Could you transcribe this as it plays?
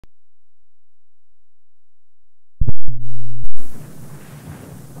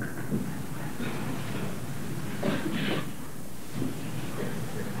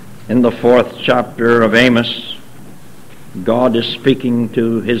In the 4th chapter of Amos, God is speaking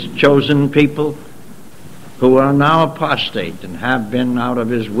to his chosen people who are now apostate and have been out of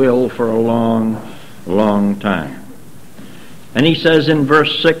his will for a long, long time. And he says in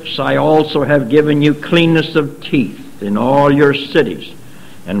verse 6, I also have given you cleanness of teeth in all your cities,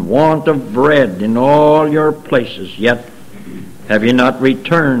 and want of bread in all your places, yet have ye not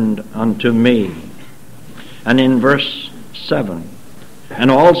returned unto me. And in verse 7, and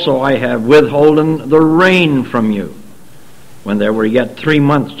also I have withholden the rain from you, when there were yet 3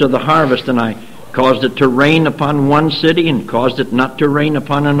 months to the harvest, and I caused it to rain upon one city, and caused it not to rain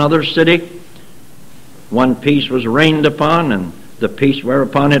upon another city. One piece was rained upon, and the piece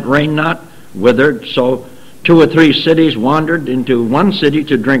whereupon it rained not withered. So 2 or 3 cities wandered into one city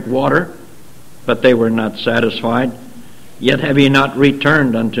to drink water, but they were not satisfied. Yet have ye not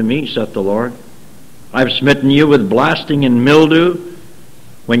returned unto me, saith the Lord. I have smitten you with blasting and mildew,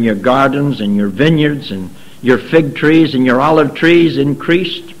 when your gardens and your vineyards and your fig trees and your olive trees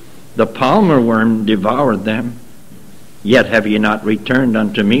increased. The palmer worm devoured them. Yet have ye not returned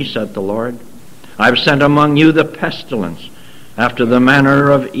unto me, saith the Lord. I have sent among you the pestilence, after the manner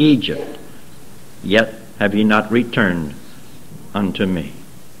of Egypt. Yet have ye not returned unto me.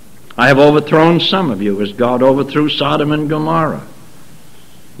 I have overthrown some of you, as God overthrew Sodom and Gomorrah.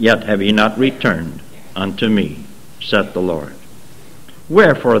 Yet have ye not returned unto me, saith the Lord.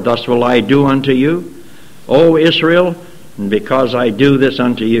 Wherefore thus will I do unto you, O Israel, and because I do this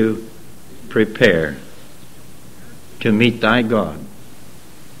unto you, prepare to meet thy God,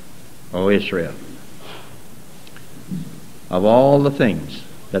 O Israel. Of all the things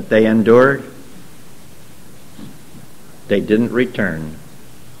that they endured, they didn't return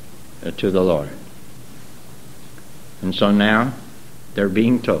to the Lord. And so now they're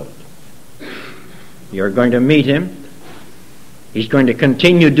being told, you're going to meet him. He's going to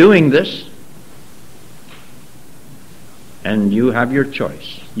continue doing this. And you have your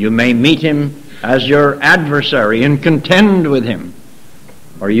choice. You may meet him as your adversary and contend with him,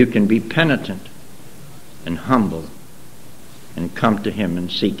 or you can be penitent and humble and come to him and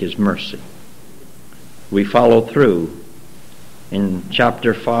seek his mercy. We follow through in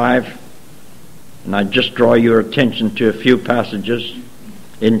chapter 5, and I just draw your attention to a few passages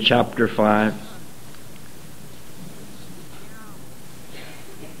in chapter 5.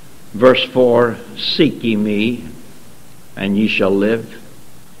 Verse 4, seek ye me, and ye shall live.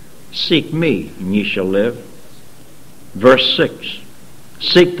 Seek me, and ye shall live. Verse 6,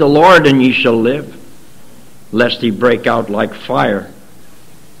 seek the Lord, and ye shall live, lest he break out like fire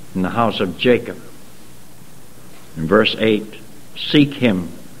in the house of Jacob. In verse 8, seek him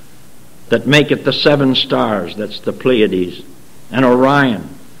that maketh the 7 stars, that's the Pleiades, and Orion,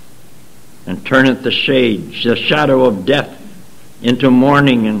 and turneth the shades, the shadow of death, into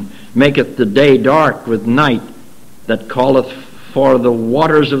morning, and maketh the day dark with night, that calleth for the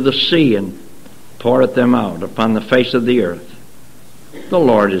waters of the sea, and poureth them out upon the face of the earth. The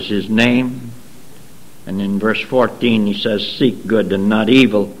Lord is his name. And in verse 14 he says, seek good and not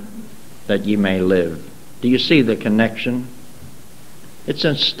evil, that ye may live. Do you see the connection? It's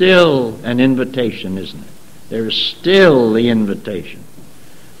still an invitation, isn't it? There is still the invitation.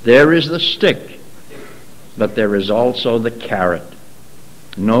 There is the stick, but there is also the carrot.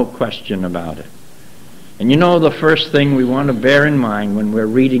 No question about it. And you know, the first thing we want to bear in mind when we're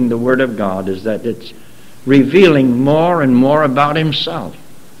reading the Word of God is that it's revealing more and more about himself.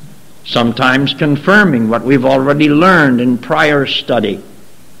 Sometimes confirming what we've already learned in prior study.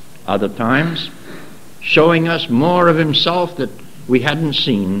 Other times showing us more of himself that we hadn't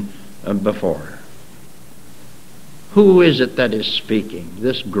seen before. Who is it that is speaking?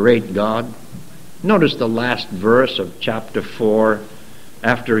 This great God? Notice the last verse of chapter 4,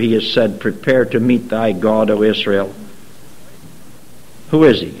 after he has said, prepare to meet thy God, O Israel. Who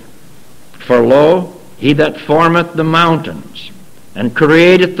is he? For lo, he that formeth the mountains, and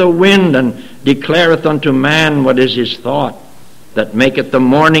createth the wind, and declareth unto man what is his thought, that maketh the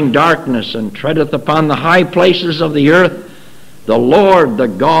morning darkness, and treadeth upon the high places of the earth, the Lord, the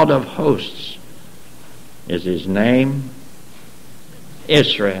God of hosts, is his name.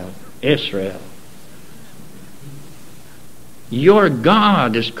 Israel, Israel. Your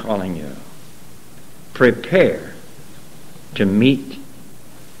God is calling you. Prepare to meet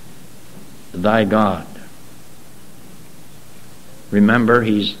thy God. Remember,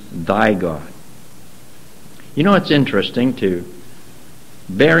 he's thy God. You know, it's interesting to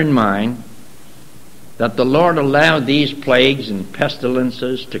bear in mind that the Lord allowed these plagues and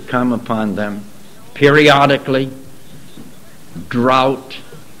pestilences to come upon them periodically, drought,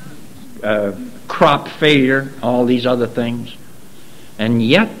 crop failure, all these other things. And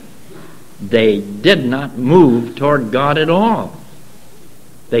yet they did not move toward God at all.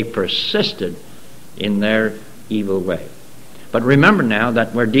 They persisted in their evil way. But remember now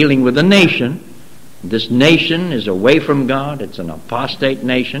that we're dealing with a nation. This nation is away from God. It's an apostate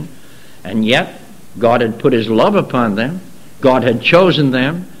nation. And yet, God had put His love upon them. God had chosen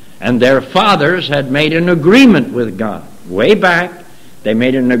them. And their fathers had made an agreement with God. Way back, they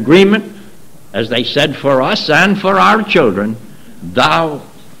made an agreement, as they said, for us and for our children, Thou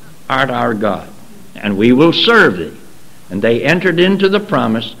art our God, and we will serve Thee. And they entered into the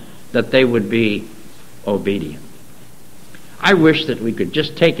promise that they would be obedient. I wish that we could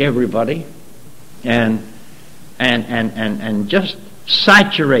just take everybody and just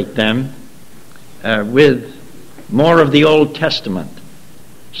saturate them with more of the Old Testament,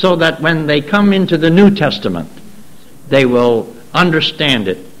 so that when they come into the New Testament, they will understand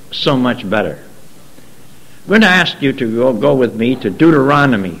it so much better. I'm going to ask you to go with me to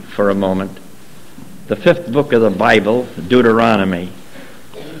Deuteronomy for a moment, the 5th book of the Bible, Deuteronomy.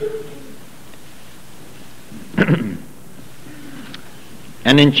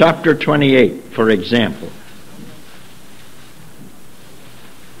 And in chapter 28, for example,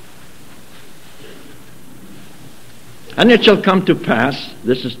 and it shall come to pass,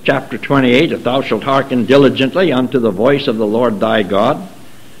 this is chapter 28, if thou shalt hearken diligently unto the voice of the Lord thy God,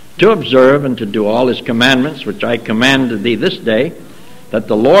 to observe and to do all His commandments, which I command thee this day, that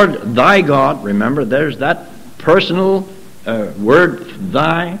the Lord thy God, remember there's that personal word,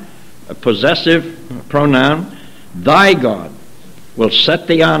 thy, a possessive pronoun, thy God, will set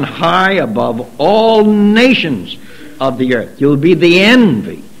thee on high above all nations of the earth. You'll be the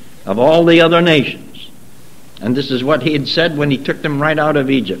envy of all the other nations. And this is what He had said when He took them right out of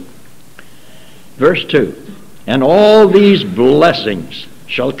Egypt. Verse 2, and all these blessings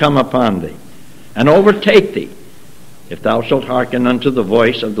shall come upon thee, and overtake thee, if thou shalt hearken unto the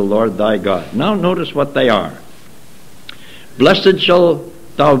voice of the Lord thy God. Now notice what they are. Blessed shalt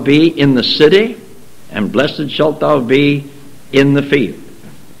thou be in the city, and blessed shalt thou be in the field.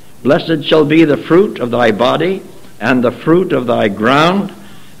 Blessed shall be the fruit of thy body, and the fruit of thy ground,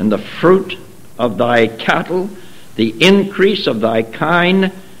 and the fruit of thy cattle, the increase of thy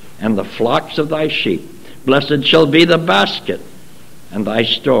kine, and the flocks of thy sheep. Blessed shall be the basket and thy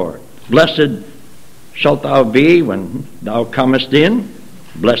store. Blessed shalt thou be when thou comest in.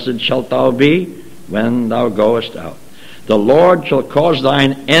 Blessed shalt thou be when thou goest out. The Lord shall cause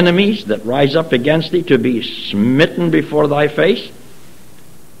thine enemies that rise up against thee to be smitten before thy face.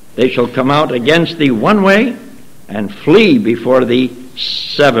 They shall come out against thee one way, and flee before thee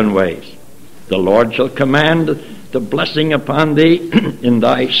 7 ways. The Lord shall command the blessing upon thee in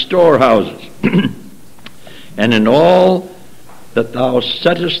thy storehouses, and in all that thou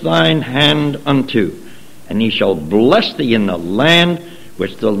settest thine hand unto, and He shall bless thee in the land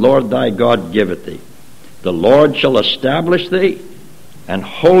which the Lord thy God giveth thee. The Lord shall establish thee an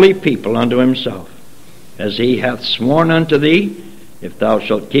holy people unto Himself, as He hath sworn unto thee, if thou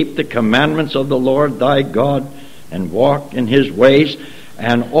shalt keep the commandments of the Lord thy God, and walk in His ways.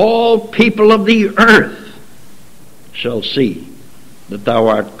 And all people of the earth shall see that thou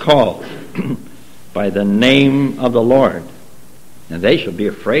art called by the name of the Lord, and they shall be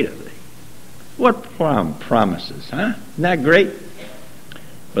afraid of thee. What promises, huh? Isn't that great?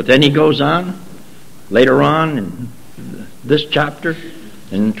 But then he goes on, later on in this chapter,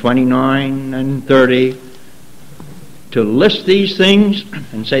 in 29 and 30, to list these things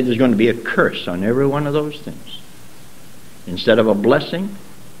and say there's going to be a curse on every one of those things. Instead of a blessing,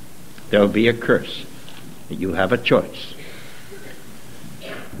 there will be a curse. You have a choice.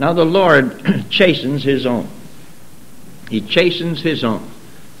 Now the Lord chastens His own. He chastens His own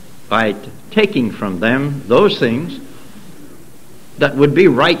by taking from them those things that would be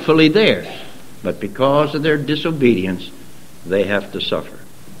rightfully theirs. But because of their disobedience, they have to suffer.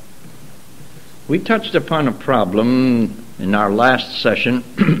 We touched upon a problem in our last session,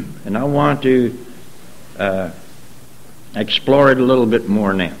 and I want to explore it a little bit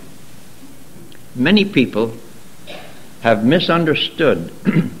more now. Many people have misunderstood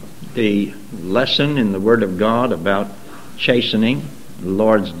the lesson in the Word of God about chastening, the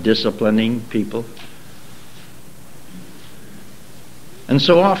Lord's disciplining people. And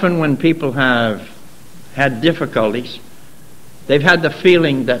so often when people have had difficulties, they've had the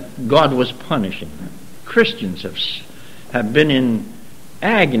feeling that God was punishing them. Christians have been in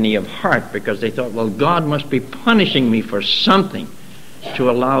agony of heart because they thought, well, God must be punishing me for something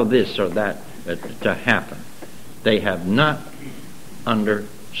to allow this or that to happen. They have not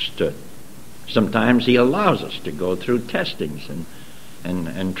understood. Sometimes He allows us to go through testings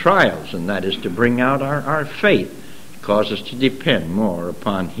and trials, and that is to bring out our faith, cause us to depend more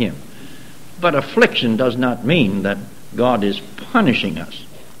upon Him. But affliction does not mean that God is punishing us.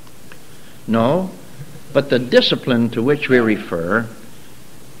 No, but the discipline to which we refer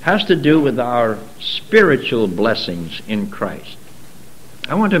has to do with our spiritual blessings in Christ.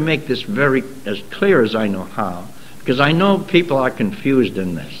 I want to make this very as clear as I know how, because I know people are confused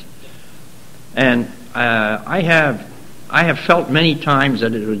in this. And I have felt many times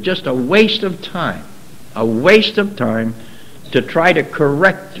that it was just a waste of time to try to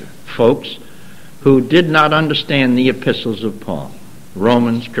correct folks who did not understand the epistles of Paul.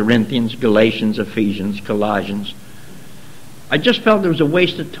 Romans, Corinthians, Galatians, Ephesians, Colossians. I just felt it was a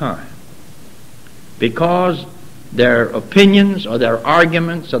waste of time, because their opinions or their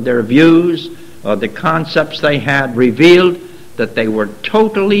arguments or their views or the concepts they had revealed that they were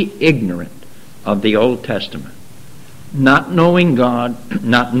totally ignorant of the Old Testament, not knowing God,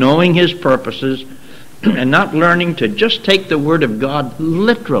 not knowing His purposes, and not learning to just take the Word of God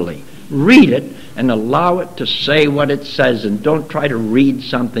literally, read it, and allow it to say what it says, and don't try to read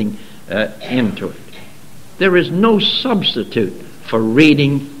something into it. There is no substitute for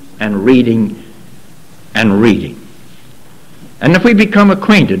reading and reading and reading. And if we become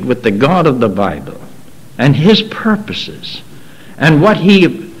acquainted with the God of the Bible and His purposes and what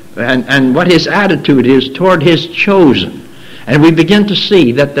His attitude is toward His chosen, and we begin to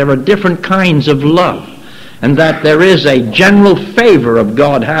see that there are different kinds of love, and that there is a general favor of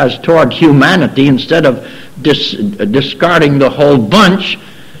God has toward humanity, instead of discarding the whole bunch,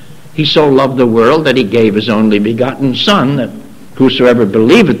 He so loved the world that He gave His only begotten Son, that whosoever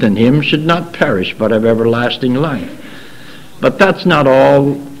believeth in Him should not perish but have everlasting life. But that's not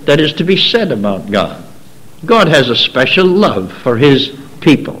all that is to be said about God. God has a special love for His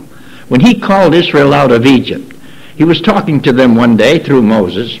people. When He called Israel out of Egypt, He was talking to them one day through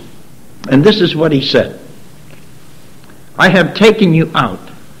Moses, and this is what He said: I have taken you out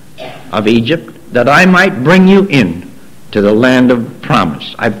of Egypt that I might bring you in to the land of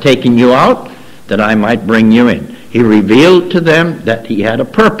promise. I've taken you out that I might bring you in. He revealed to them that He had a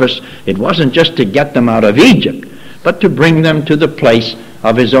purpose. It wasn't just to get them out of Egypt, but to bring them to the place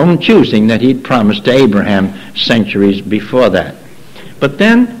of His own choosing that He'd promised to Abraham centuries before that. But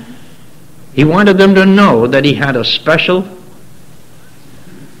then He wanted them to know that He had a special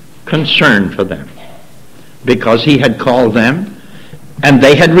concern for them, because He had called them, and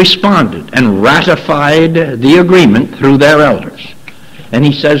they had responded and ratified the agreement through their elders. And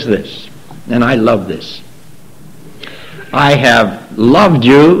He says this, and I love this: I have loved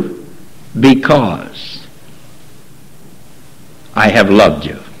you because I have loved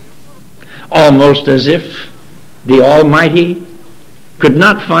you. Almost as if the Almighty could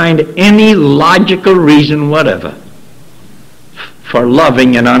not find any logical reason whatever for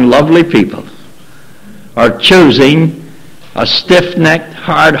loving an unlovely people, or choosing a stiff-necked,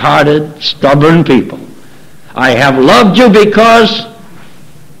 hard-hearted, stubborn people. I have loved you because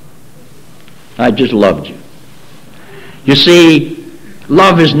I just loved you. You see,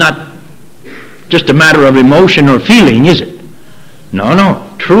 love is not just a matter of emotion or feeling, is it?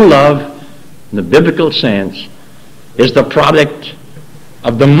 No. True love, in the biblical sense, is the product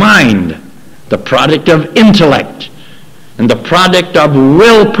of the mind, the product of intellect, and the product of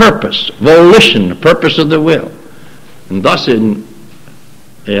will purpose, volition, the purpose of the will, and thus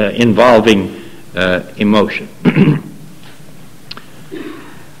involving emotion.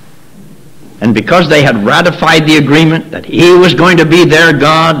 And because they had ratified the agreement that He was going to be their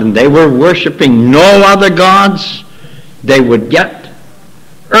God, and they were worshiping no other gods, they would get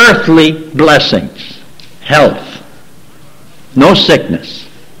earthly blessings, health, no sickness,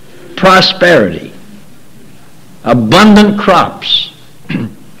 prosperity, abundant crops.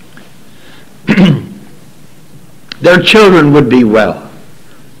 Their children would be well.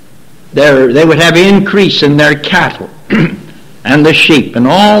 They would have increase in their cattle and the sheep and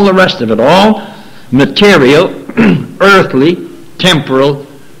all the rest of it, all material, earthly, temporal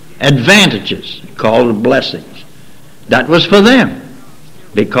advantages called blessings. That was for them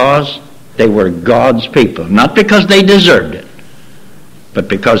because they were God's people, not because they deserved it, but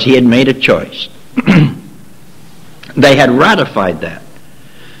because He had made a choice. They had ratified that.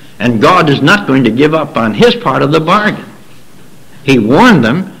 And God is not going to give up on His part of the bargain. He warned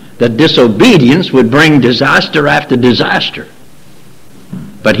them that disobedience would bring disaster after disaster.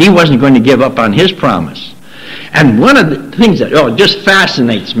 But He wasn't going to give up on His promise. And one of the things that just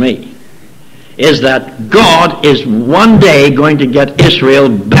fascinates me is that God is one day going to get Israel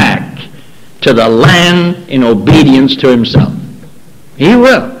back to the land in obedience to Himself. He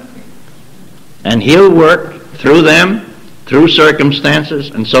will. And He'll work through them, through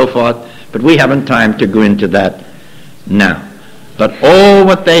circumstances, and so forth. But we haven't time to go into that now. But oh,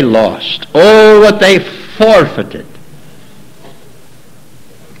 what they lost. Oh, what they forfeited.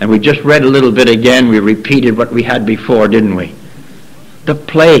 And we just read a little bit again. We repeated what we had before, didn't we? The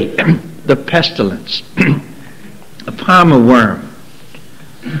plague, the pestilence, the palmer worm,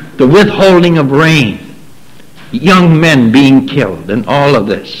 the withholding of rain, young men being killed, and all of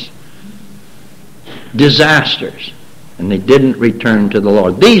this. Disasters. And they didn't return to the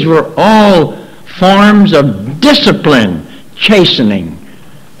Lord. These were all forms of discipline, chastening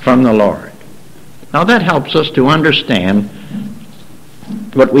from the Lord. Now that helps us to understand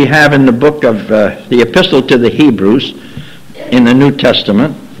what we have in the book of the Epistle to the Hebrews in the New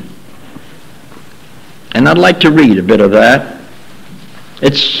Testament. And I'd like to read a bit of that.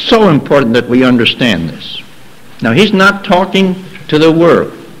 It's so important that we understand this. Now, he's not talking to the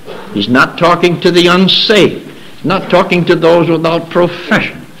world. He's not talking to the unsaved. He's not talking to those without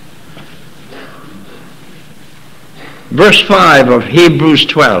profession. Verse 5 of Hebrews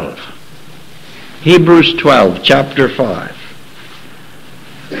 12. Hebrews 12, chapter 5.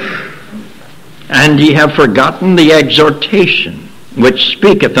 And ye have forgotten the exhortation which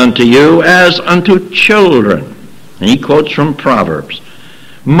speaketh unto you as unto children. And he quotes from Proverbs.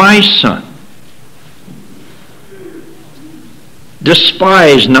 My son,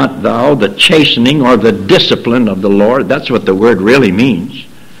 despise not thou the chastening or the discipline of the Lord. That's what the word really means.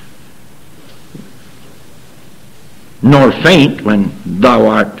 Nor faint when thou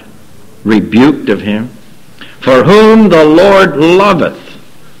art rebuked of him. For whom the Lord loveth,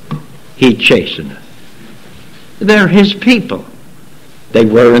 he chasteneth. They're his people. They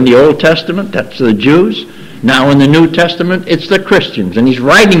were in the Old Testament, that's the Jews. Now in the New Testament, it's the Christians. And he's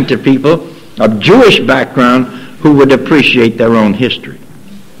writing to people of Jewish background who would appreciate their own history.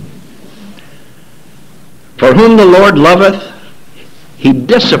 For whom the Lord loveth, he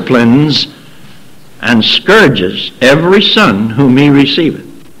disciplines and scourges every son whom he receiveth.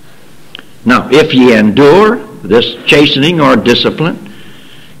 Now, if ye endure this chastening or discipline,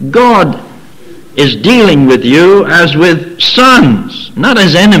 God is dealing with you as with sons, not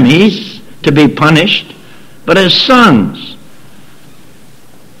as enemies to be punished, but as sons.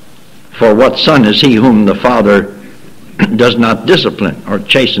 For what son is he whom the Father does not discipline or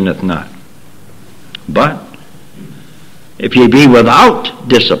chasteneth not? But if ye be without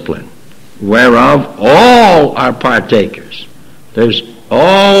discipline, whereof all are partakers, there's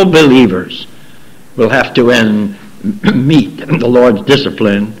all believers will have to meet the Lord's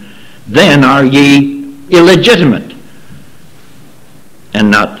discipline, then are ye illegitimate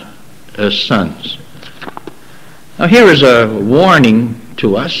and not as sons. Now here is a warning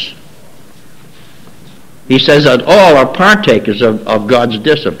to us. He says that all are partakers of God's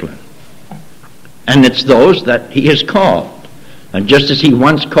discipline. And it's those that he has called. And just as he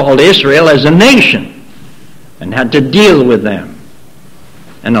once called Israel as a nation and had to deal with them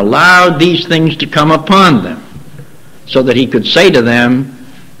and allowed these things to come upon them so that he could say to them,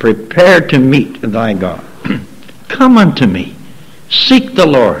 prepare to meet thy God. Come unto me. Seek the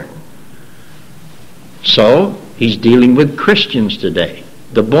Lord. So he's dealing with Christians today,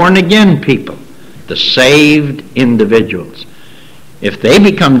 the born-again people, the saved individuals. If they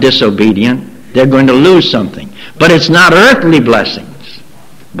become disobedient, they're going to lose something. But it's not earthly blessings,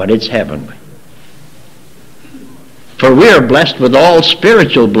 but it's heavenly. For we are blessed with all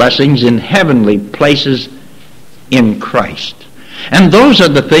spiritual blessings in heavenly places in Christ. And those are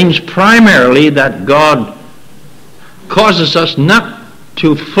the things primarily that God causes us not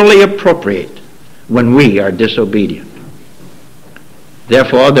to fully appropriate when we are disobedient.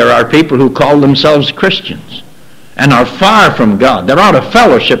 Therefore, there are people who call themselves Christians and are far from God. They're out of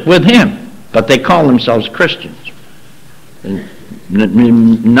fellowship with him, but they call themselves Christians.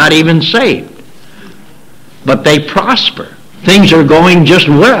 Not even saved. But they prosper. Things are going just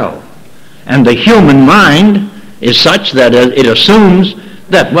well. And the human mind is such that it assumes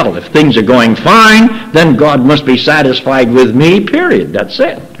that, well, if things are going fine, then God must be satisfied with me, period. That's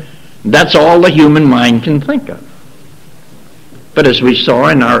it. That's all the human mind can think of. But as we saw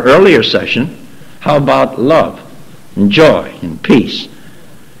in our earlier session, how about love and joy and peace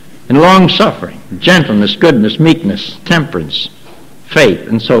and long-suffering, gentleness, goodness, meekness, temperance, faith,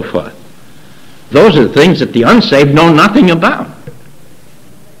 and so forth? Those are the things that the unsaved know nothing about.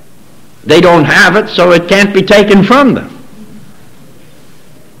 They don't have it, so it can't be taken from them.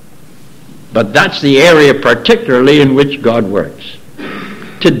 But that's the area particularly in which God works,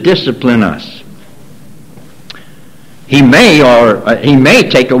 to discipline us. He may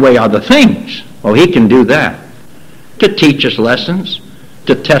take away other things. Oh, he can do that. To teach us lessons,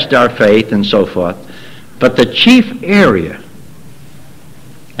 to test our faith, and so forth. But the chief area,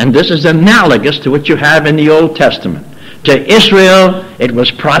 and this is analogous to what you have in the Old Testament, To Israel, it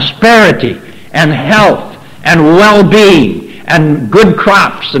was prosperity and health and well-being and good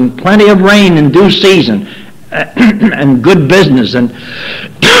crops and plenty of rain in due season and good business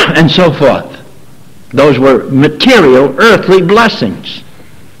and so forth. Those were material, earthly blessings.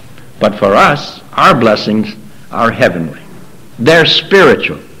 But for us, our blessings are heavenly. They're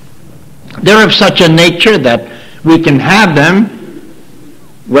spiritual. They're of such a nature that we can have them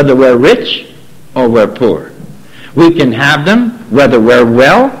whether we're rich or we're poor. We can have them whether we're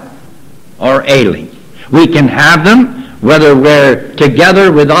well or ailing. We can have them whether we're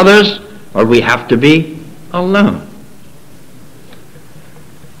together with others or we have to be alone.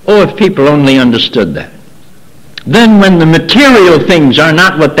 Oh, if people only understood that. Then when the material things are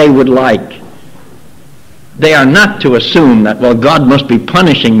not what they would like, they are not to assume that, well, God must be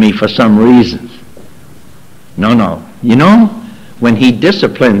punishing me for some reason. No. You know, when he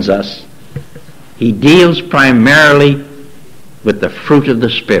disciplines us, he deals primarily with the fruit of the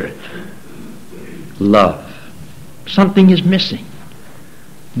Spirit. Love. Something is missing.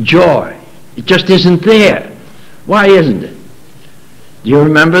 Joy. It just isn't there. Why isn't it? Do you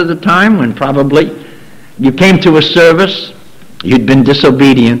remember the time when probably you came to a service, you'd been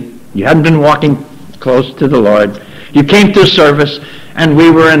disobedient, you hadn't been walking close to the Lord, you came to a service and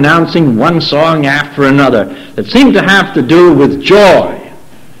we were announcing one song after another that seemed to have to do with joy,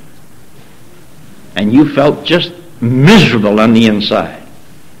 and you felt just miserable on the inside,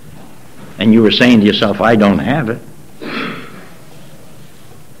 and you were saying to yourself, I don't have it.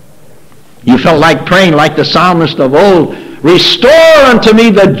 You felt like praying like the psalmist of old, restore unto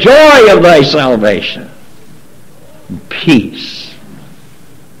me the joy of thy salvation. Peace,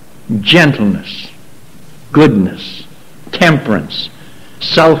 gentleness, goodness, temperance,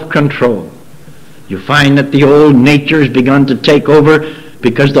 self-control. You find that the old nature has begun to take over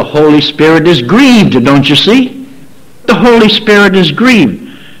because the Holy Spirit is grieved, don't you see? The Holy Spirit is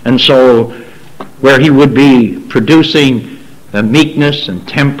grieved. And so where he would be producing meekness and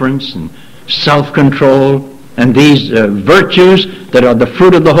temperance and self-control and these virtues that are the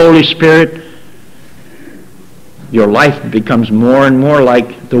fruit of the Holy Spirit, your life becomes more and more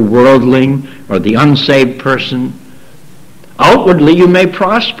like the worldling or the unsaved person. Outwardly, you may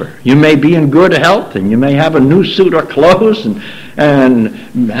prosper. You may be in good health, and you may have a new suit of clothes and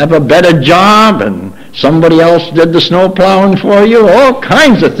have a better job, and somebody else did the snow plowing for you. All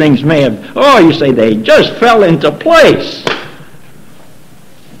kinds of things may have. Oh, you say they just fell into place.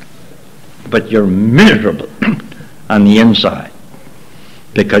 But you're miserable on the inside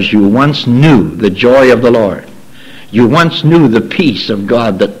because you once knew the joy of the Lord. You once knew the peace of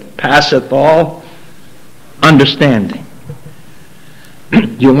God that passeth all understanding.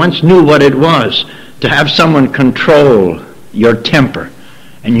 You once knew what it was to have someone control your temper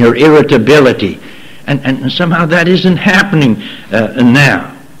and your irritability. And somehow that isn't happening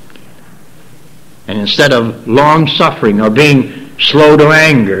now. And instead of long-suffering or being slow to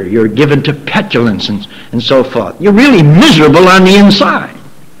anger, you're given to petulance and so forth. You're really miserable on the inside.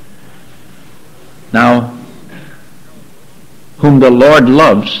 Now, whom the Lord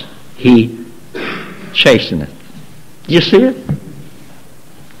loves, he chasteneth. Do you see it?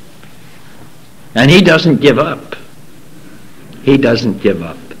 And he doesn't give up. He doesn't give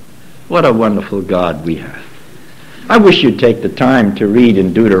up. What a wonderful God we have. I wish you'd take the time to read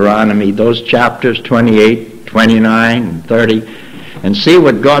in Deuteronomy those chapters 28, 29, and 30 and see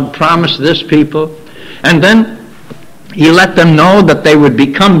what God promised this people. And then he let them know that they would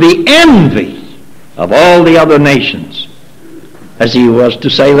become the envy of all the other nations. As he was to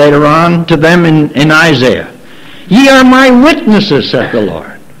say later on to them in Isaiah, ye are my witnesses, saith the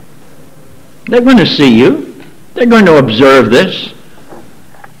Lord. They're going to see you. They're going to observe this.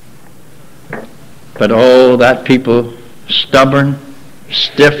 But oh, that people, stubborn,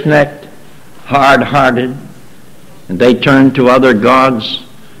 stiff-necked, hard-hearted, and they turned to other gods,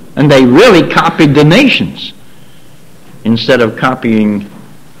 and they really copied the nations instead of copying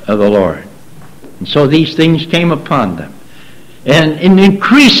the Lord. And so these things came upon them, and in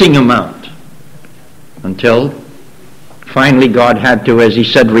increasing amount, until finally God had to, as he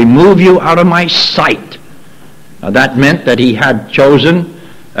said, remove you out of my sight. Now that meant that he had chosen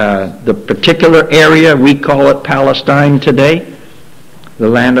the particular area, we call it Palestine today, the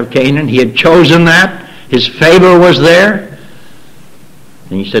land of Canaan. He had chosen that. His favor was there.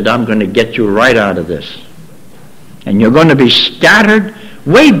 And he said, I'm going to get you right out of this. And you're going to be scattered.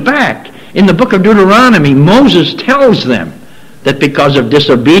 Way back in the book of Deuteronomy, Moses tells them that because of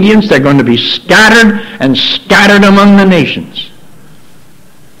disobedience, they're going to be scattered and scattered among the nations.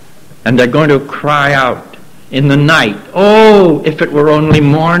 And they're going to cry out in the night, oh, if it were only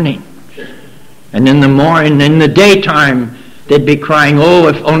morning. And in the daytime, they'd be crying, oh,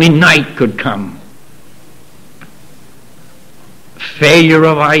 if only night could come. Failure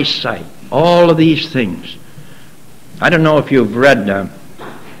of eyesight, all of these things. I don't know if you've read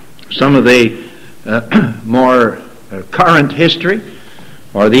some of the more current history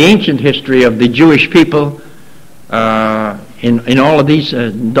or the ancient history of the Jewish people in all of these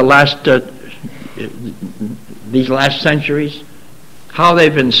these last centuries, how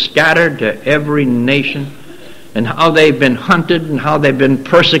they've been scattered to every nation, and how they've been hunted, and how they've been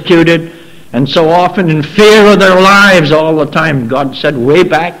persecuted, and so often in fear of their lives all the time. God said way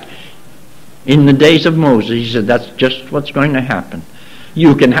back in the days of Moses, he said, that's just what's going to happen.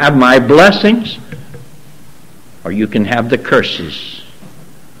 You can have my blessings, or you can have the curses.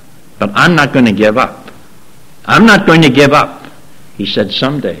 But I'm not going to give up. I'm not going to give up. He said,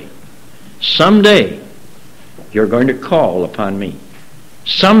 someday you're going to call upon me.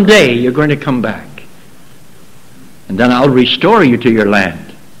 Someday you're going to come back. And then I'll restore you to your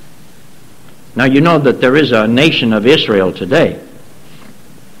land. Now you know that there is a nation of Israel today.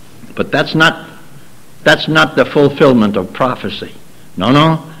 But that's not the fulfillment of prophecy.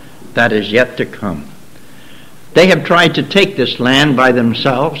 No, that is yet to come. They have tried to take this land by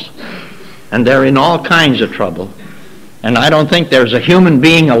themselves, and they're in all kinds of trouble. And I don't think there's a human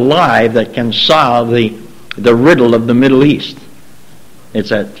being alive that can solve the riddle of the Middle East.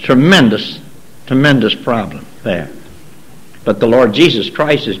 It's a tremendous, tremendous problem there. But the Lord Jesus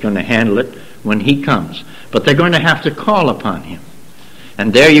Christ is going to handle it when he comes. But they're going to have to call upon him.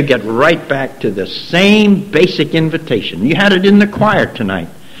 And there you get right back to the same basic invitation. You had it in the choir tonight.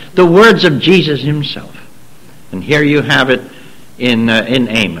 The words of Jesus himself. And here you have it in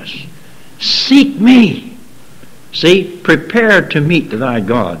Amos. Seek me. See, prepare to meet thy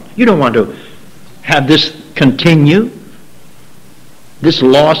God. You don't want to have this continue. This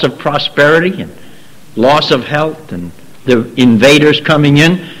loss of prosperity and loss of health and the invaders coming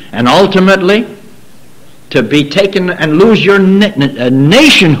in, and ultimately to be taken and lose your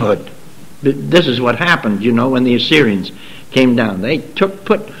nationhood. This is what happened, when the Assyrians came down. They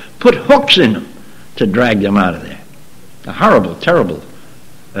put hooks in them to drag them out of there. A horrible, terrible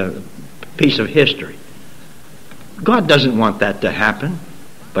piece of history. God doesn't want that to happen,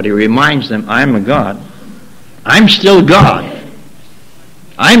 but he reminds them, I'm a God. I'm still God.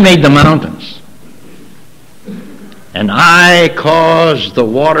 I made the mountains. And I cause the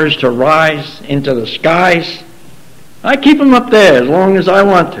waters to rise into the skies. I keep them up there as long as I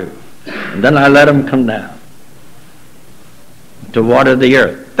want to. And then I let them come down to water the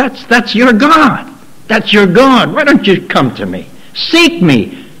earth. That's your God. That's your God. Why don't you come to me? Seek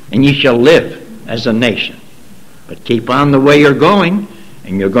me, and ye shall live as a nation. But keep on the way you're going,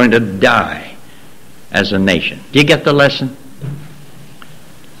 and you're going to die as a nation. Do you get the lesson?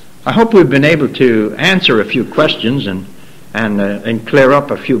 I hope we've been able to answer a few questions and clear up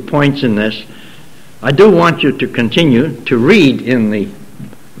a few points in this. I do want you to continue to read in the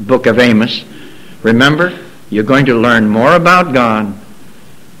book of Amos. Remember, you're going to learn more about God,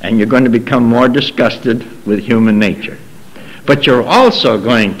 and you're going to become more disgusted with human nature. But you're also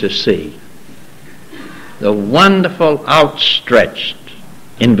going to see the wonderful outstretched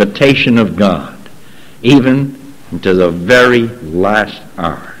invitation of God, even into the very last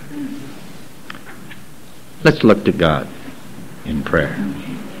hour. Let's look to God in prayer.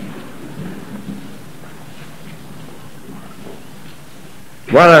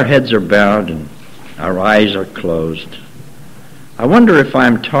 While our heads are bowed and our eyes are closed, I wonder if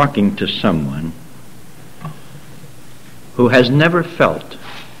I'm talking to someone who has never felt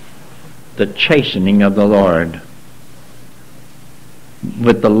the chastening of the Lord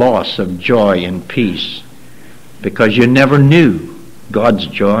with the loss of joy and peace, because you never knew God's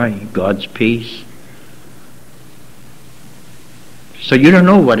joy, God's peace. So you don't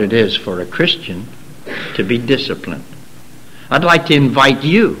know what it is for a Christian to be disciplined. I'd like to invite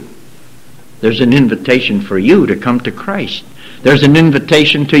you. There's an invitation for you to come to Christ. There's an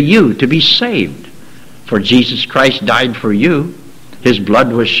invitation to you to be saved. For Jesus Christ died for you. His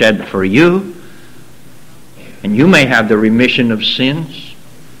blood was shed for you. And you may have the remission of sins.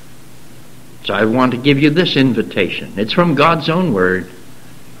 So I want to give you this invitation. It's from God's own word.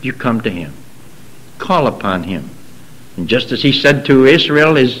 You come to him. Call upon him. And just as he said to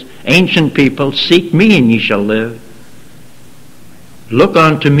Israel, his ancient people, seek me and ye shall live. Look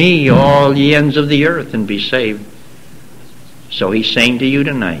unto me, all ye ends of the earth, and be saved. So he's saying to you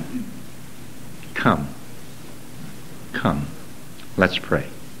tonight, come. Come. Let's pray.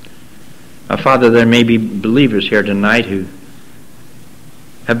 Father, there may be believers here tonight who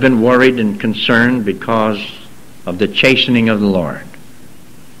have been worried and concerned because of the chastening of the Lord.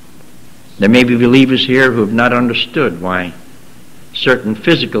 There may be believers here who have not understood why certain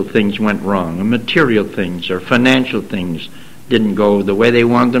physical things went wrong, or material things, or financial things didn't go the way they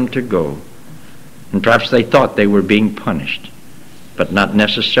wanted them to go. And perhaps they thought they were being punished, but not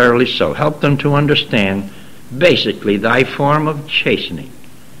necessarily so. Help them to understand basically thy form of chastening,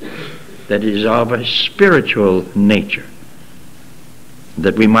 that is of a spiritual nature,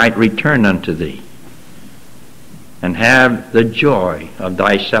 that we might return unto thee and have the joy of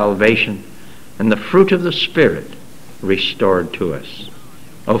thy salvation and the fruit of the Spirit restored to us.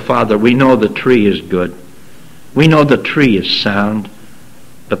 Oh, Father, we know the tree is good. We know the tree is sound,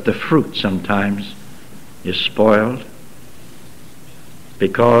 but the fruit sometimes is spoiled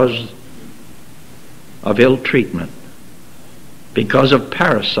because of ill treatment, because of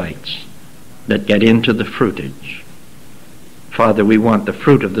parasites that get into the fruitage. Father, we want the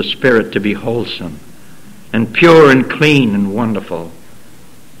fruit of the Spirit to be wholesome and pure and clean and wonderful.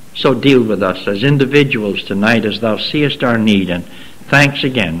 So deal with us as individuals tonight as thou seest our need, and thanks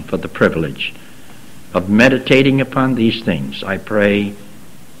again for the privilege of meditating upon these things. I pray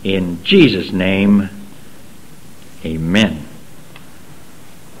in Jesus' name, amen.